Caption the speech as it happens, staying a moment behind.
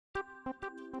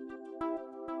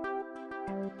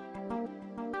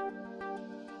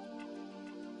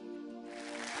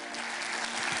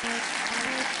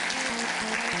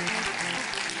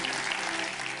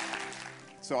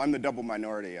So I'm the double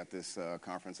minority at this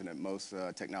conference and at most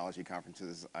technology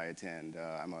conferences I attend.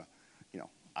 I'm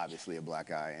obviously a black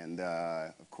guy, and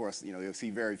of course, you'll see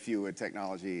very few at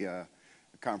technology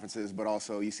conferences, but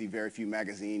also you see very few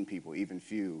magazine people, even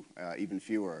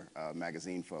fewer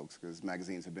magazine folks, because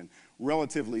magazines have been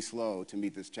relatively slow to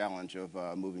meet this challenge of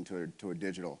moving toward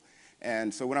digital.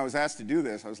 And so when I was asked to do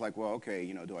this, I was like, well, okay,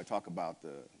 do I talk about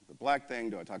the black thing?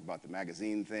 Do I talk about the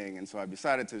magazine thing? And so I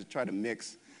decided to try to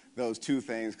mix those two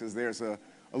things, because there's a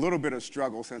little bit of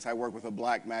struggle since I work with a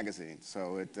black magazine.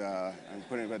 So I'm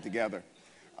putting that together.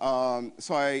 What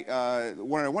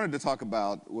I wanted to talk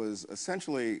about was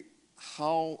essentially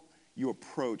how you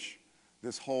approach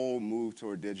this whole move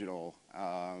toward digital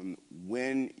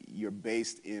when you're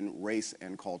based in race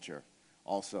and culture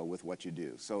also with what you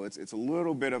do. So it's a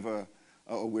little bit of a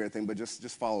weird thing, but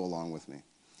just follow along with me.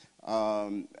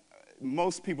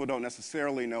 Most people don't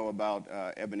necessarily know about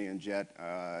Ebony and Jet,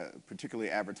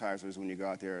 particularly advertisers when you go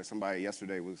out there. Somebody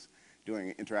yesterday was doing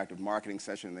an interactive marketing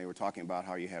session, and they were talking about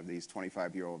how you have these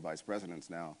 25-year-old vice presidents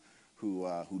now who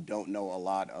don't know a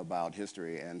lot about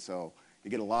history. And so you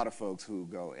get a lot of folks who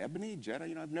go, Ebony, Jet,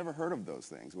 I've never heard of those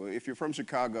things. Well, if you're from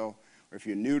Chicago, or if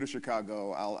you're new to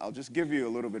Chicago, I'll just give you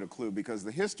a little bit of clue, because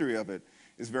the history of it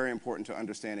is very important to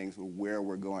understanding where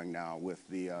we're going now with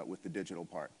the digital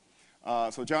part.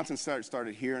 So Johnson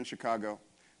started here in Chicago.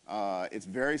 It's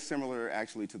very similar,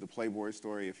 actually, to the Playboy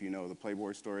story, if you know the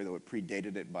Playboy story, though it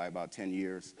predated it by about 10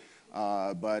 years.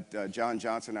 But John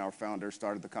Johnson, our founder,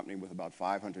 started the company with about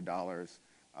 $500,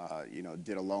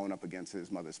 did a loan up against his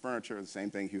mother's furniture, the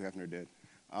same thing Hugh Hefner did,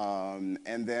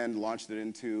 and then launched it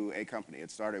into a company.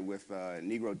 It started with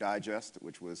Negro Digest,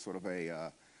 which was sort of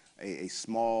a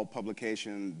small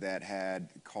publication that had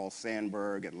Carl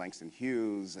Sandburg and Langston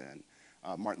Hughes and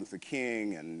Martin Luther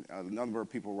King and a number of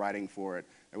people writing for it.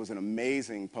 It was an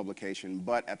amazing publication,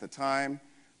 but at the time,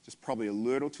 just probably a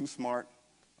little too smart,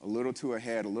 a little too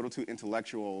ahead, a little too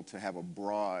intellectual to have a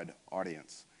broad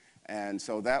audience. And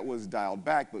so that was dialed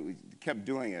back, but we kept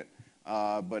doing it.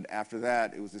 But after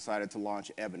that, it was decided to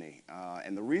launch Ebony.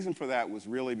 And the reason for that was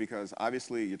really because,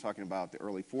 obviously, you're talking about the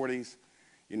early 40s.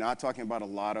 You're not talking about a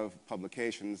lot of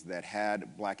publications that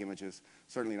had black images,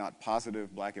 certainly not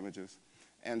positive black images.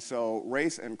 And so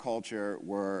race and culture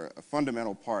were a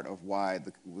fundamental part of why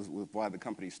the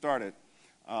company started.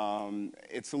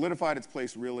 It solidified its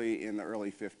place really in the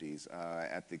early 50s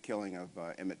at the killing of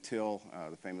Emmett Till,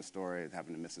 the famous story that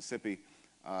happened in Mississippi,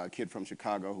 a kid from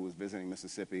Chicago who was visiting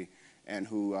Mississippi, and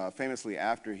who famously,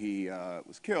 after he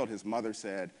was killed, his mother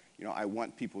said, I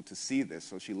want people to see this.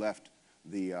 So she left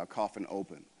the coffin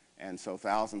open. And so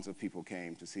thousands of people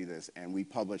came to see this, and we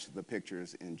published the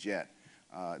pictures in Jet.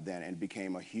 Then, and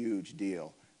became a huge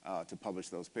deal to publish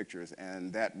those pictures.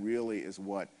 And that really is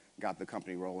what got the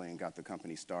company rolling, got the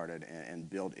company started, and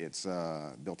built its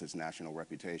national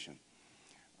reputation.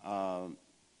 What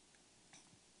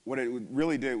it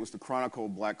really did was to chronicle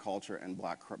black culture and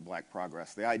black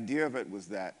progress. The idea of it was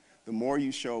that the more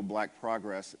you show black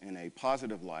progress in a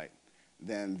positive light,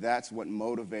 then that's what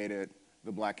motivated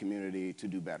the black community to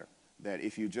do better. That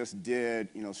if you just did,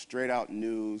 straight out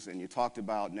news and you talked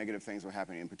about negative things that were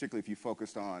happening, and particularly if you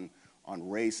focused on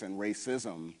race and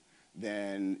racism,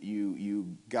 then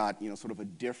you got, sort of a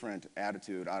different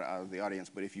attitude out of the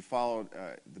audience. But if you followed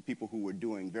the people who were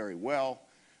doing very well,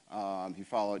 if you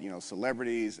followed,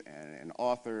 celebrities and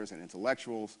authors and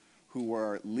intellectuals who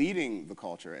were leading the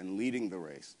culture and leading the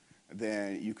race,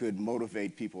 then you could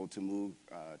motivate people to move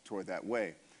toward that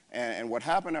way. And what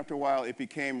happened after a while, it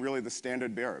became really the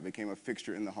standard bearer. It became a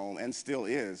fixture in the home, and still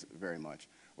is very much.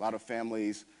 A lot of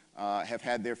families have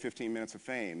had their 15 minutes of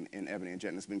fame in Ebony and Jet,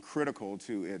 and it's been critical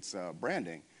to its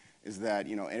branding, is that,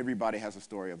 everybody has a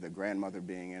story of their grandmother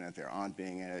being in it, their aunt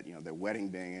being in it, their wedding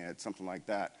being in it, something like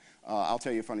that. I'll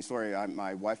tell you a funny story.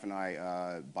 My wife and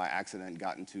I, by accident,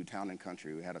 got into Town and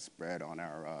Country. We had a spread on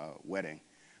our wedding.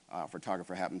 A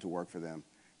photographer happened to work for them.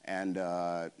 And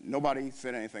nobody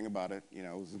said anything about it. It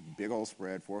was a big old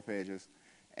spread, 4 pages.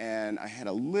 And I had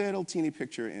a little teeny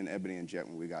picture in Ebony and Jet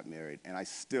when we got married. And I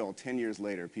still, 10 years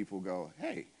later, people go,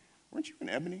 hey, weren't you in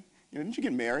Ebony? Didn't you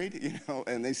get married?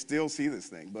 And they still see this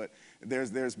thing. But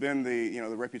there's been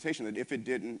the reputation that if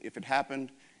it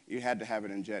happened, you had to have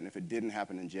it in Jet. And if it didn't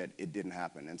happen in Jet, it didn't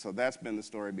happen. And so that's been the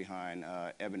story behind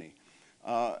Ebony.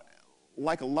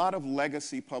 Like a lot of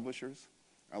legacy publishers,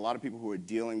 a lot of people who are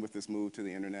dealing with this move to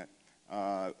the internet,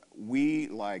 we,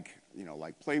 like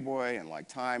Playboy and like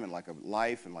Time and like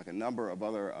Life and like a number of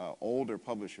other older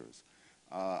publishers,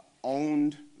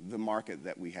 owned the market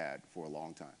that we had for a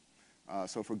long time.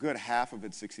 So for a good half of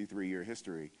its 63-year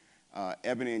history,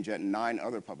 Ebony and Jet and 9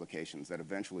 other publications that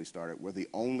eventually started were the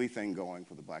only thing going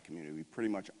for the black community. We pretty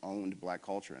much owned black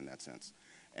culture in that sense.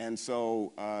 And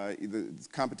so the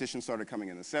competition started coming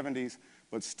in the 70s,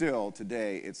 but still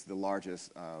today it's the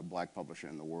largest black publisher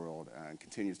in the world and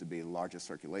continues to be the largest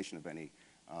circulation of any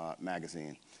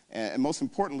magazine. And most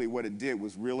importantly, what it did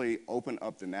was really open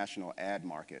up the national ad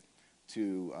market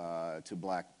to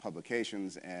black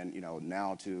publications and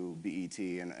now to BET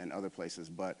and other places.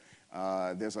 But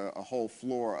there's a whole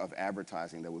floor of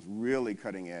advertising that was really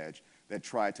cutting edge that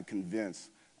tried to convince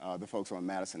the folks on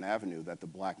Madison Avenue that the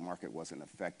black market was an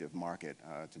effective market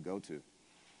to go to.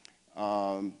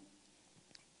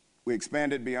 We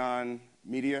expanded beyond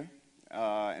media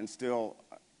and still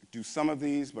do some of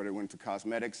these, but it went to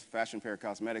cosmetics, fashion fair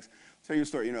cosmetics. I'll tell you a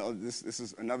story. This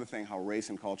is another thing how race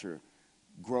and culture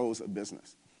grows a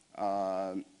business.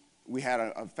 We had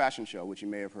a fashion show, which you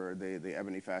may have heard, the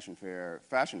Ebony Fashion Fair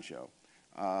fashion show.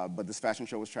 But this fashion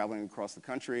show was traveling across the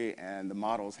country, and the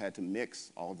models had to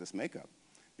mix all of this makeup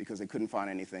because they couldn't find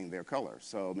anything their color.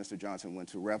 So Mr. Johnson went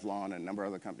to Revlon and a number of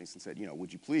other companies and said,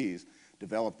 would you please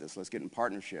develop this? Let's get in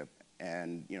partnership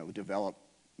and develop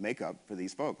makeup for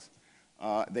these folks.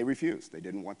 They refused. They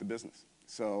didn't want the business.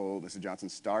 So Mr. Johnson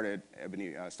started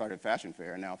Fashion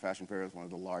Fair, and now Fashion Fair is one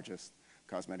of the largest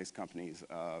cosmetics companies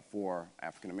for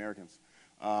African Americans.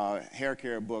 Hair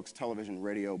care, books, television,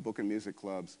 radio, book and music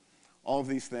clubs, all of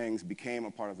these things became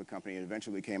a part of the company and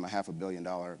eventually became a $500 million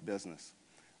business.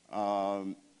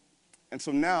 And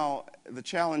so now the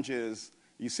challenge is,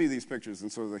 you see these pictures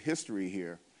and sort of the history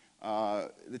here.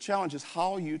 The challenge is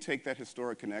how you take that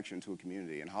historic connection to a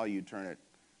community and how you turn it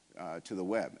to the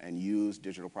web and use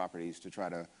digital properties to try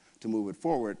to move it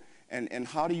forward. And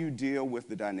how do you deal with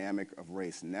the dynamic of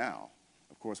race now?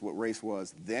 Of course, what race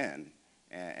was then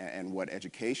and what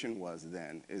education was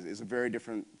then is a very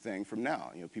different thing from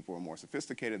now. People are more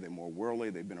sophisticated, they're more worldly,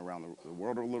 they've been around the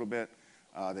world a little bit,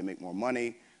 they make more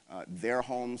money. Their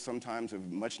homes sometimes are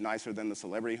much nicer than the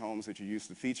celebrity homes that you used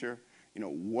to feature.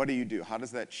 What do you do? How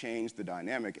does that change the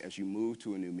dynamic as you move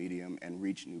to a new medium and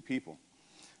reach new people?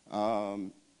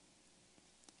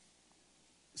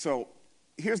 So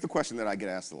here's the question that I get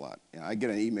asked a lot. I get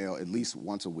an email at least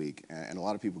once a week, and a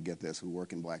lot of people get this who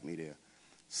work in black media.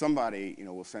 Somebody,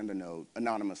 will send a note,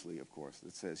 anonymously, of course,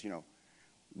 that says,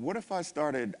 what if I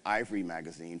started Ivory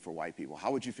magazine for white people?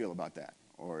 How would you feel about that?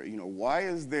 Or, why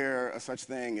is there a such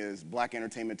thing as black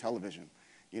entertainment television?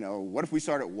 What if we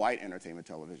started white entertainment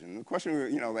television? And the question,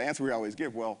 the answer we always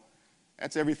give, well,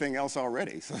 that's everything else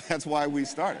already, so that's why we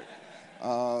started.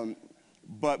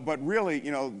 But really,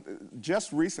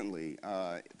 just recently,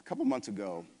 a couple months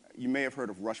ago, you may have heard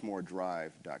of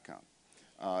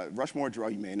RushmoreDrive.com. Rushmore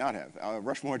Drive, you may not have.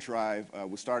 Rushmore Drive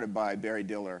was started by Barry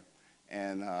Diller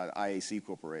and IAC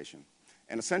Corporation.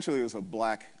 And essentially, it was a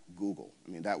black Google.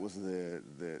 I mean, that was the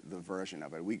version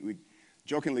of it. We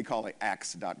jokingly call it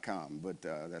Axe.com, but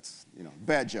that's,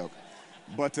 bad joke.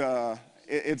 But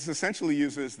it essentially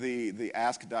uses the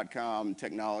Ask.com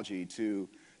technology to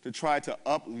try to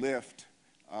uplift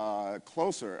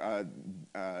closer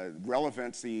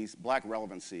black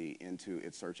relevancy into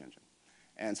its search engine.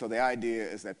 And so the idea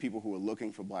is that people who are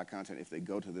looking for black content, if they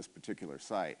go to this particular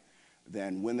site,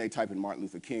 then when they type in Martin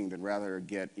Luther King, they'd rather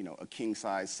get a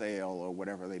king-size sale or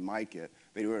whatever they might get,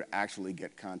 they would actually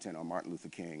get content on Martin Luther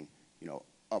King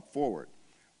up forward.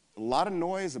 A lot of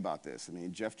noise about this. I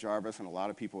mean, Jeff Jarvis and a lot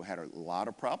of people had a lot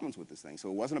of problems with this thing. So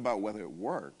it wasn't about whether it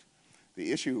worked.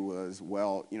 The issue was,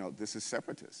 well, this is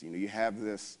separatist. You have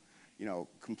this,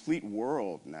 complete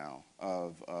world now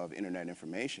of internet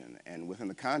information. And within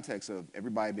the context of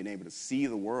everybody being able to see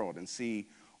the world and see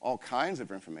all kinds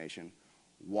of information,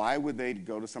 why would they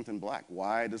go to something black?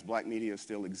 Why does black media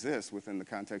still exist within the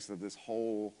context of this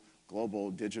whole global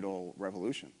digital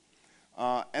revolution?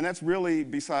 And that's really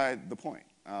beside the point.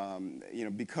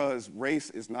 Because race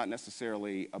is not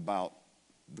necessarily about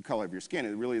the color of your skin.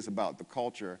 It really is about the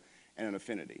culture and an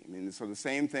affinity. I mean, so the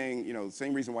same thing, the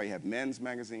same reason why you have men's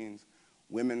magazines,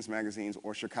 women's magazines,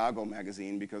 or Chicago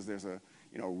Magazine, because there's a,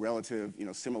 relative,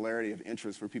 similarity of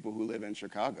interest for people who live in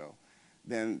Chicago,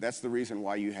 then that's the reason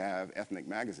why you have ethnic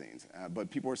magazines.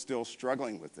 But people are still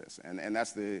struggling with this, and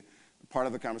that's the part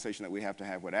of the conversation that we have to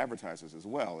have with advertisers as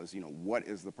well, is, what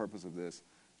is the purpose of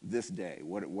this day?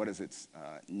 What is its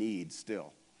need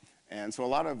still? And so a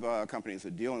lot of companies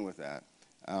are dealing with that,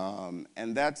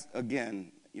 and that's,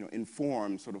 again,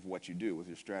 informs sort of what you do with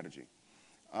your strategy.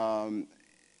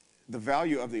 The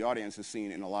value of the audience is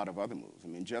seen in a lot of other moves. I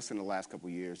mean, just in the last couple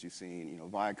of years, you've seen,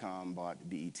 Viacom bought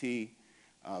BET.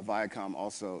 Viacom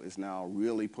also is now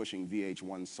really pushing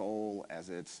VH1 Soul as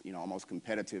it's, almost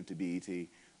competitive to BET.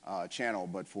 channel,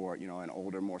 but for an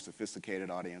older, more sophisticated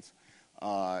audience.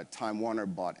 Time Warner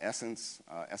bought Essence.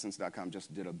 Essence.com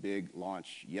just did a big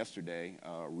launch yesterday,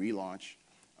 relaunch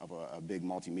of a big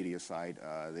multimedia site.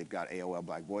 They've got AOL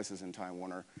Black Voices in Time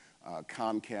Warner.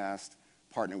 Comcast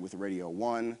partnered with Radio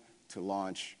One to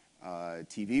launch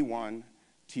TV One.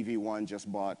 TV One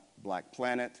just bought Black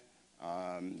Planet.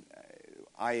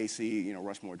 IAC,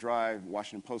 Rushmore Drive,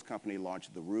 Washington Post Company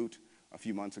launched The Root a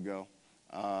few months ago.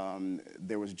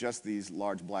 There was just these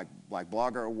large Black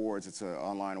Blogger Awards. It's an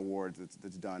online award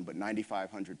that's done, but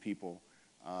 9,500 people,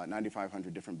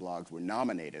 9,500 different blogs were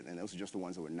nominated, and those are just the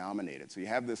ones that were nominated. So you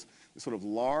have this sort of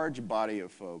large body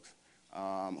of folks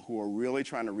who are really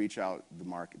trying to reach out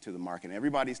to the market. And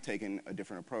everybody's taken a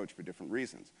different approach for different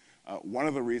reasons. One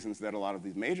of the reasons that a lot of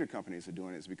these major companies are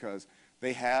doing it is because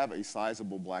they have a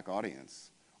sizable Black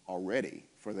audience already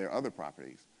for their other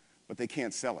properties, but they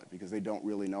can't sell it because they don't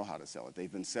really know how to sell it.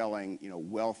 They've been selling,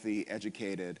 wealthy,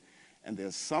 educated, and the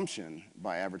assumption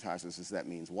by advertisers is that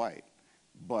means white.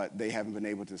 But they haven't been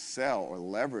able to sell or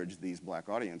leverage these Black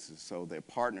audiences, so they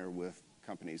partner with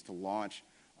companies to launch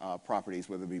properties,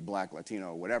 whether it be Black,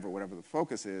 Latino, whatever the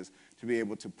focus is, to be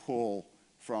able to pull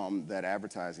from that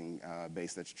advertising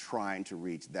base that's trying to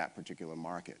reach that particular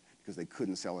market because they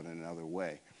couldn't sell it in another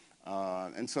way.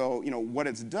 And so, what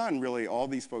it's done, really, all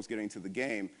these folks getting to the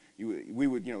game, we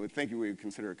would think you would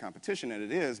consider it competition, and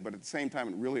it is, but at the same time,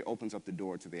 it really opens up the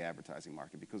door to the advertising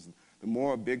market because the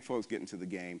more big folks get into the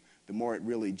game, the more it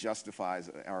really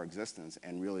justifies our existence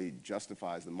and really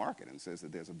justifies the market and says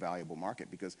that there's a valuable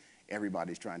market because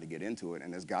everybody's trying to get into it,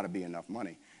 and there's got to be enough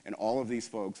money. And all of these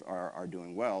folks are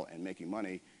doing well and making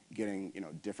money, getting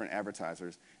different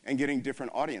advertisers and getting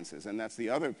different audiences. And that's the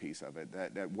other piece of it,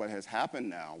 that what has happened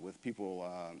now with people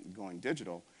going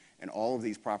digital and all of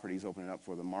these properties opening up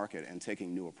for the market and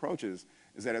taking new approaches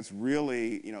is that it's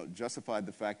really justified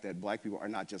the fact that Black people are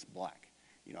not just Black.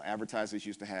 Advertisers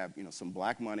used to have some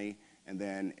Black money and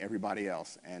then everybody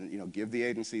else, and give the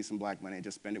agency some Black money and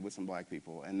just spend it with some Black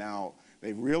people. And now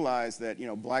they've realized that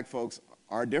Black folks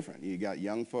are different. You got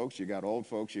young folks, you got old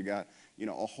folks, you got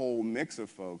a whole mix of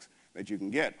folks that you can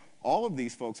get. All of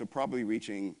these folks are probably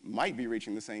might be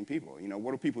reaching the same people.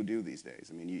 What do people do these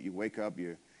days? I mean, you wake up,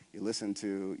 you listen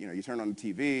to, you turn on the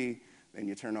TV, then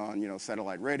you turn on,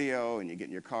 satellite radio, and you get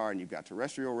in your car and you've got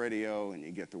terrestrial radio, and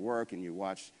you get to work and you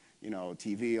watch,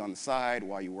 TV on the side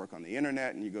while you work on the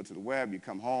internet, and you go to the web, you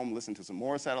come home, listen to some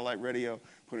more satellite radio,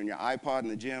 put in your iPod in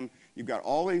the gym. You've got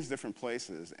all these different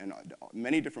places and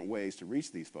many different ways to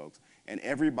reach these folks, and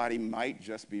everybody might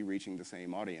just be reaching the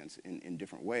same audience in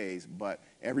different ways, but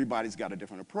everybody's got a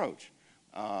different approach.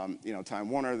 Time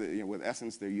Warner, with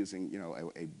Essence, they're using,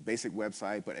 a basic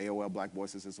website, but AOL Black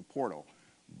Voices is a portal.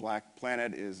 Black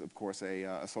Planet is, of course,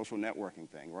 a social networking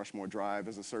thing. Rushmore Drive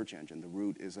is a search engine. The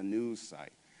Root is a news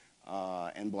site.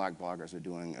 And Black bloggers are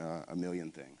doing a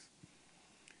million things.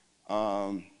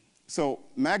 So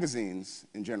magazines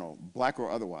in general, Black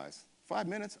or otherwise. 5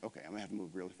 minutes? Okay, I'm gonna have to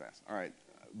move really fast. All right,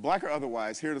 Black or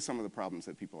otherwise, here are some of the problems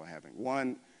that people are having.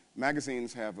 One,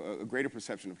 magazines have a greater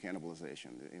perception of cannibalization.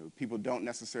 People don't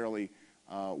necessarily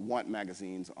want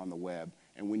magazines on the web,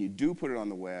 and when you do put it on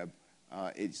the web,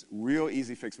 it's real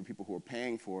easy fix for people who are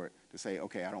paying for it to say,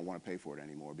 okay, I don't want to pay for it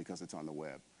anymore because it's on the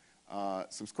web.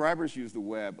 Subscribers use the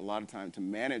web a lot of time to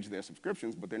manage their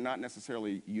subscriptions, but they're not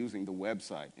necessarily using the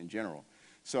website in general.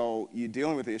 So you're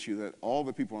dealing with the issue that all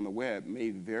the people on the web may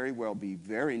very well be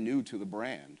very new to the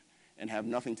brand and have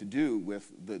nothing to do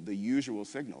with the usual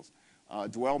signals.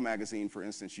 Dwell magazine, for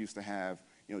instance, used to have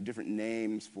different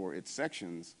names for its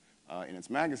sections in its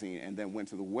magazine, and then went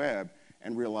to the web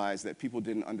and realized that people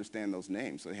didn't understand those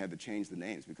names, so they had to change the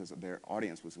names because their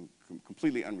audience was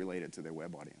completely unrelated to their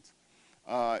web audience.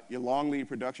 Your long lead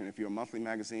production, if you're a monthly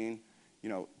magazine,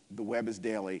 the web is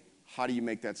daily. How do you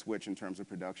make that switch in terms of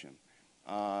production?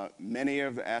 Many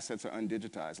of the assets are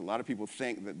undigitized. A lot of people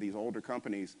think that these older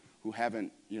companies who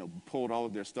haven't pulled all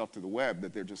of their stuff to the web,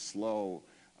 that they're just slow.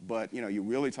 But you're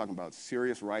really talking about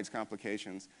serious rights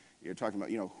complications. You're talking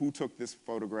about who took this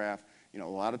photograph. A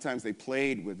lot of times they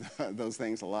played with those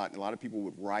things a lot. And a lot of people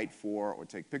would write for or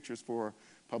take pictures for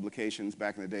publications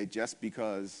back in the day just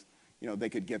because they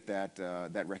could get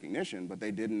that recognition, but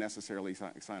they didn't necessarily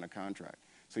sign a contract.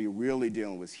 So you're really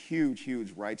dealing with huge,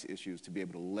 huge rights issues to be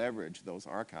able to leverage those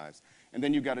archives. And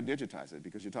then you've got to digitize it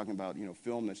because you're talking about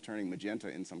film that's turning magenta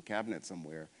in some cabinet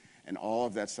somewhere, and all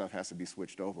of that stuff has to be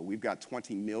switched over. We've got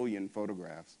 20 million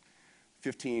photographs,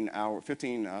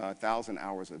 15,000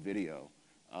 hours of video,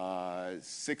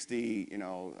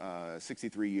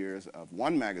 63 years of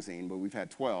one magazine, but we've had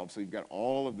 12, so you've got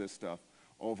all of this stuff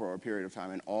over a period of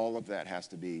time, and all of that has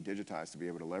to be digitized to be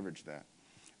able to leverage that.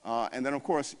 And then, of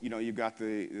course, you've got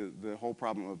the whole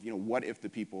problem of, what if the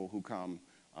people who come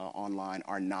online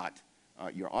are not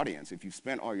your audience? If you've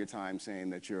spent all your time saying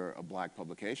that you're a black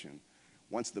publication,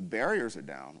 once the barriers are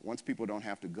down, once people don't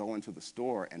have to go into the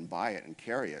store and buy it and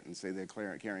carry it and say they're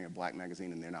carrying a black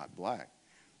magazine and they're not black,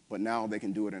 but now they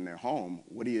can do it in their home,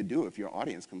 what do you do if your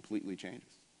audience completely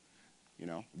changes?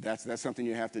 That's something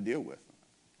you have to deal with.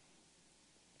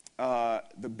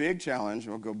 The big challenge,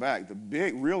 I'll go back,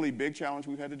 really big challenge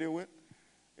we've had to deal with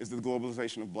is the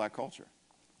globalization of black culture.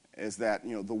 Is that,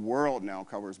 the world now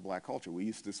covers black culture. We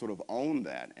used to sort of own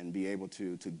that and be able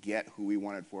to get who we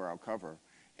wanted for our cover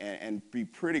and be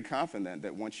pretty confident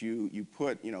that once you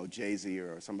put, Jay-Z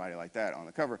or somebody like that on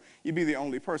the cover, you'd be the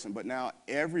only person. But now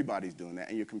everybody's doing that,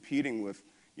 and you're competing with,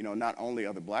 not only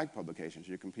other black publications,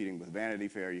 you're competing with Vanity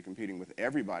Fair, you're competing with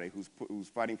everybody who's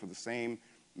fighting for the same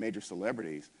major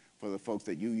celebrities for the folks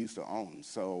that you used to own.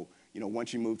 So,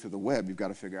 once you move to the web, you've got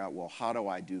to figure out, well, how do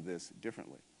I do this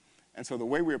differently? And so the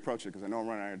way we approach it, because I know I'm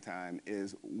running out of time,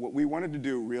 is what we wanted to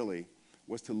do really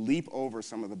was to leap over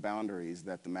some of the boundaries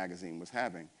that the magazine was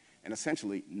having and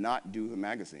essentially not do the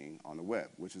magazine on the web,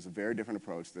 which is a very different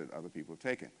approach that other people have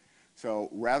taken. So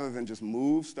rather than just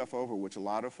move stuff over, which a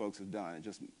lot of folks have done, and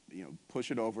just push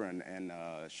it over and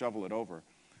shovel it over,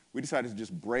 we decided to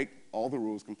just break all the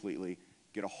rules completely,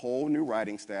 get a whole new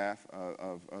writing staff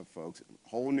of folks, a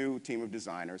whole new team of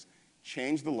designers,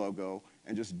 change the logo,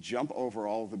 and just jump over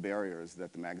all of the barriers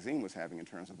that the magazine was having in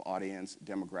terms of audience,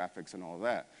 demographics, and all of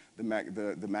that.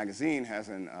 The magazine has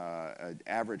an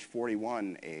average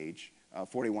 41 age,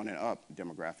 41 and up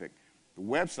demographic. The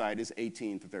website is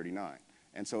 18 to 39.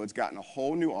 And so it's gotten a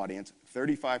whole new audience,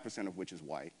 35% of which is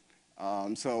white.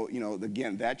 So,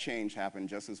 again, that change happened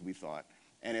just as we thought.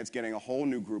 And it's getting a whole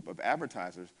new group of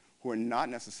advertisers who are not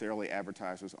necessarily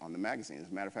advertisers on the magazine. As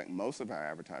a matter of fact, most of our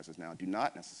advertisers now do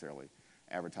not necessarily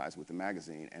advertise with the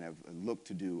magazine and have looked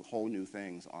to do whole new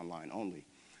things online only.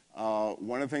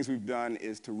 One of the things we've done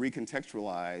is to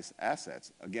recontextualize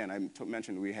assets. Again, I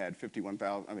mentioned we had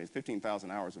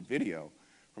 15,000 hours of video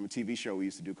from a TV show we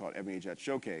used to do called Ebony Jet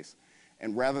Showcase.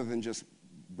 And rather than just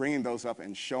bringing those up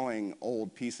and showing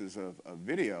old pieces of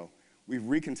video, we've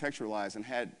recontextualized and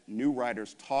had new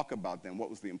writers talk about them, what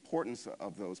was the importance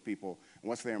of those people, and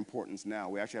what's their importance now.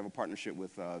 We actually have a partnership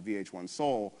with VH1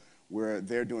 Soul, where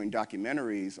they're doing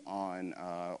documentaries on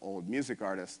old music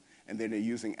artists, and then they're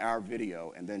using our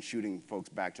video and then shooting folks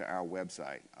back to our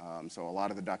website. So a lot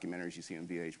of the documentaries you see on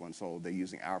VH1 Soul, they're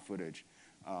using our footage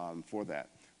for that.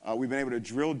 We've been able to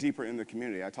drill deeper in the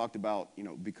community. I talked about,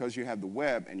 because you have the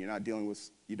web and you're not dealing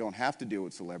with, you don't have to deal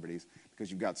with celebrities because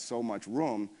you've got so much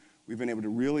room, we've been able to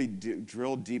really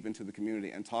drill deep into the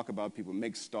community and talk about people,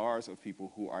 make stars of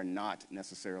people who are not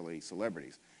necessarily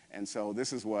celebrities. And so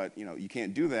this is what, you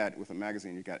can't do that with a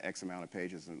magazine. You've got X amount of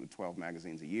pages and 12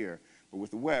 magazines a year. But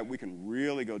with the web, we can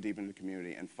really go deep into the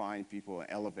community and find people and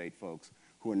elevate folks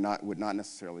who would not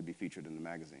necessarily be featured in the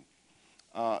magazine.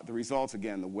 The results,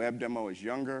 again, the web demo is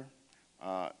younger.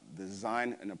 The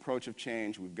design and approach have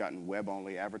changed. We've gotten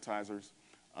web-only advertisers.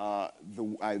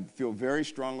 I feel very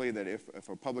strongly that if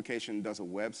a publication does a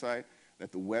website,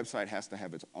 that the website has to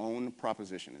have its own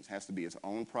proposition. It has to be its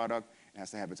own product. It has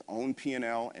to have its own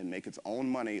P&L and make its own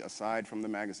money aside from the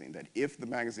magazine. That if the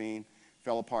magazine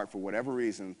fell apart for whatever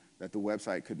reason, that the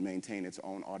website could maintain its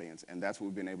own audience. And that's what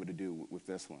we've been able to do with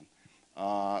this one.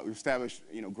 We've established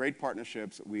great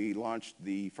partnerships. We launched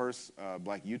the first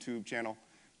black YouTube channel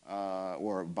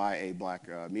or by a black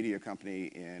media company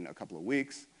in a couple of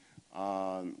weeks.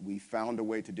 We found a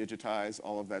way to digitize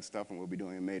all of that stuff, and we'll be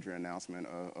doing a major announcement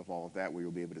of all of that, where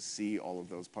you'll be able to see all of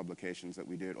those publications that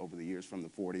we did over the years from the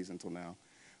 40s until now.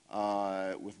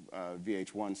 With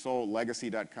VH1 Soul,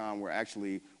 Legacy.com, where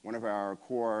actually one of our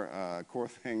core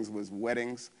things was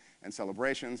weddings and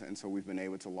celebrations, and so we've been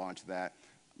able to launch that.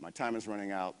 My time is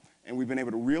running out, and we've been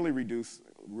able to really reduce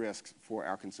risks for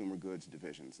our consumer goods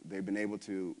divisions. They've been able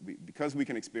to, because we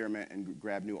can experiment and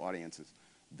grab new audiences,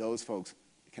 those folks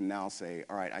can now say,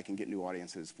 all right, I can get new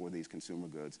audiences for these consumer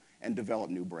goods and develop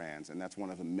new brands, and that's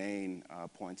one of the main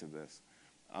points of this.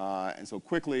 And so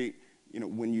quickly,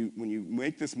 when you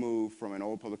make this move from an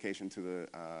old publication to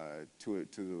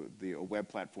the web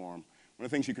platform, one of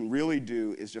the things you can really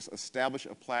do is just establish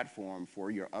a platform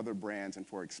for your other brands and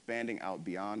for expanding out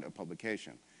beyond a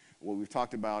publication. What we've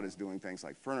talked about is doing things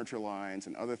like furniture lines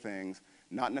and other things,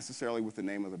 not necessarily with the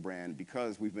name of the brand,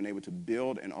 because we've been able to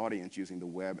build an audience using the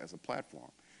web as a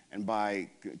platform. And by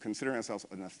considering ourselves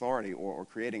an authority or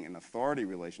creating an authority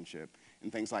relationship in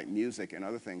things like music and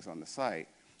other things on the site,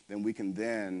 then we can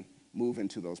then move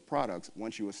into those products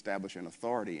once you establish an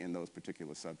authority in those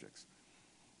particular subjects.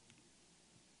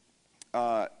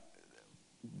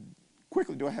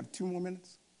 Quickly, do I have 2 more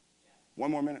minutes? 1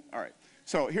 more minute? All right.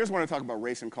 So here's when I talk about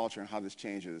race and culture and how this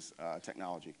changes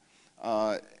technology.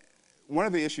 One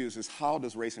of the issues is how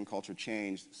does race and culture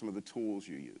change some of the tools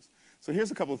you use? So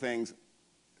here's a couple of things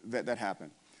that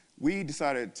happen. We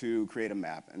decided to create a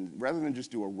map, and rather than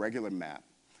just do a regular map,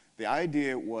 the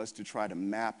idea was to try to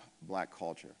map black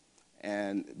culture.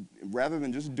 And rather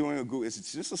than just doing a Google,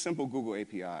 it's just a simple Google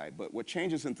API, but what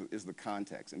changes is the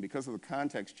context. And because of the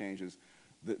context changes,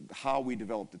 how we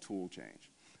develop the tool change.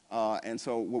 And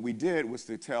so what we did was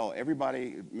to tell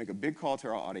everybody, make a big call to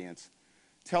our audience,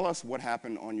 tell us what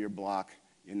happened on your block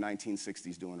in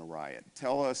 1960s during a riot.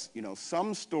 Tell us,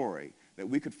 some story that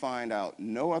we could find out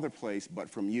no other place but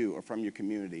from you or from your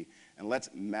community, and let's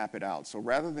map it out. So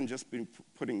rather than just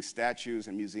putting statues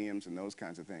and museums and those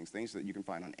kinds of things that you can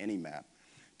find on any map,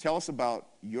 tell us about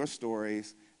your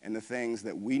stories and the things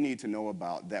that we need to know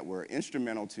about that were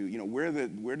instrumental to, where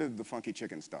did the funky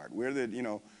chicken start? Where did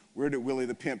Willie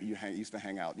the Pimp used to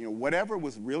hang out? Whatever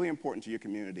was really important to your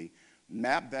community,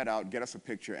 map that out, get us a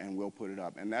picture, and we'll put it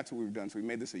up. And that's what we've done. So we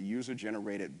made this a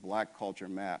user-generated black culture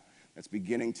map that's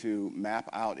beginning to map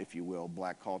out, if you will,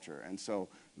 black culture. And so,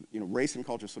 race and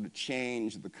culture sort of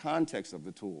change the context of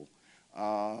the tool.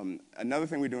 Another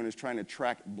thing we're doing is trying to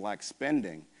track black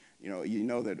spending. You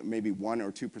know that maybe 1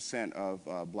 or 2%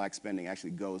 of black spending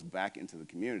actually goes back into the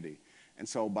community. And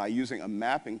so by using a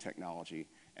mapping technology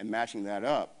and matching that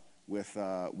up with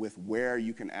where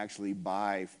you can actually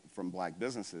buy from black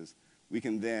businesses, we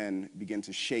can then begin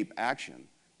to shape action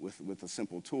with a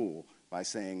simple tool by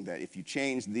saying that if you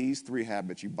change these 3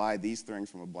 habits, you buy these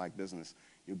things from a black business,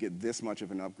 you'll get this much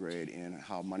of an upgrade in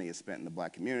how money is spent in the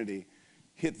black community.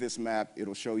 Hit this map,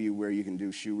 it'll show you where you can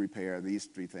do shoe repair, these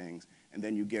 3 things, and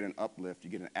then you get an uplift, you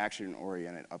get an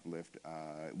action-oriented uplift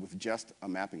with just a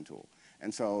mapping tool.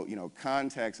 And so,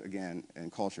 context, again,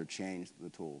 and culture change the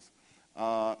tools.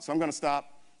 So I'm going to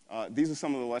stop. These are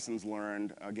some of the lessons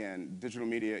learned. Again, digital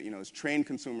media, has trained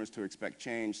consumers to expect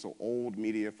change, so old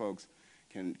media folks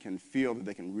can feel that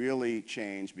they can really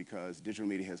change because digital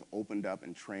media has opened up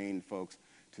and trained folks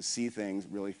to see things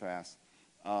really fast.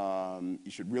 You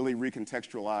should really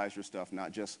recontextualize your stuff,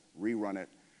 not just rerun it.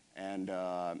 And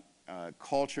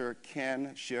culture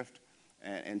can shift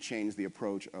and change the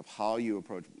approach of how you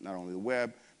approach not only the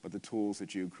web, but the tools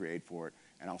that you create for it.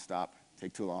 And I'll stop,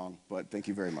 take too long, but thank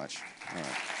you very much. All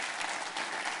right.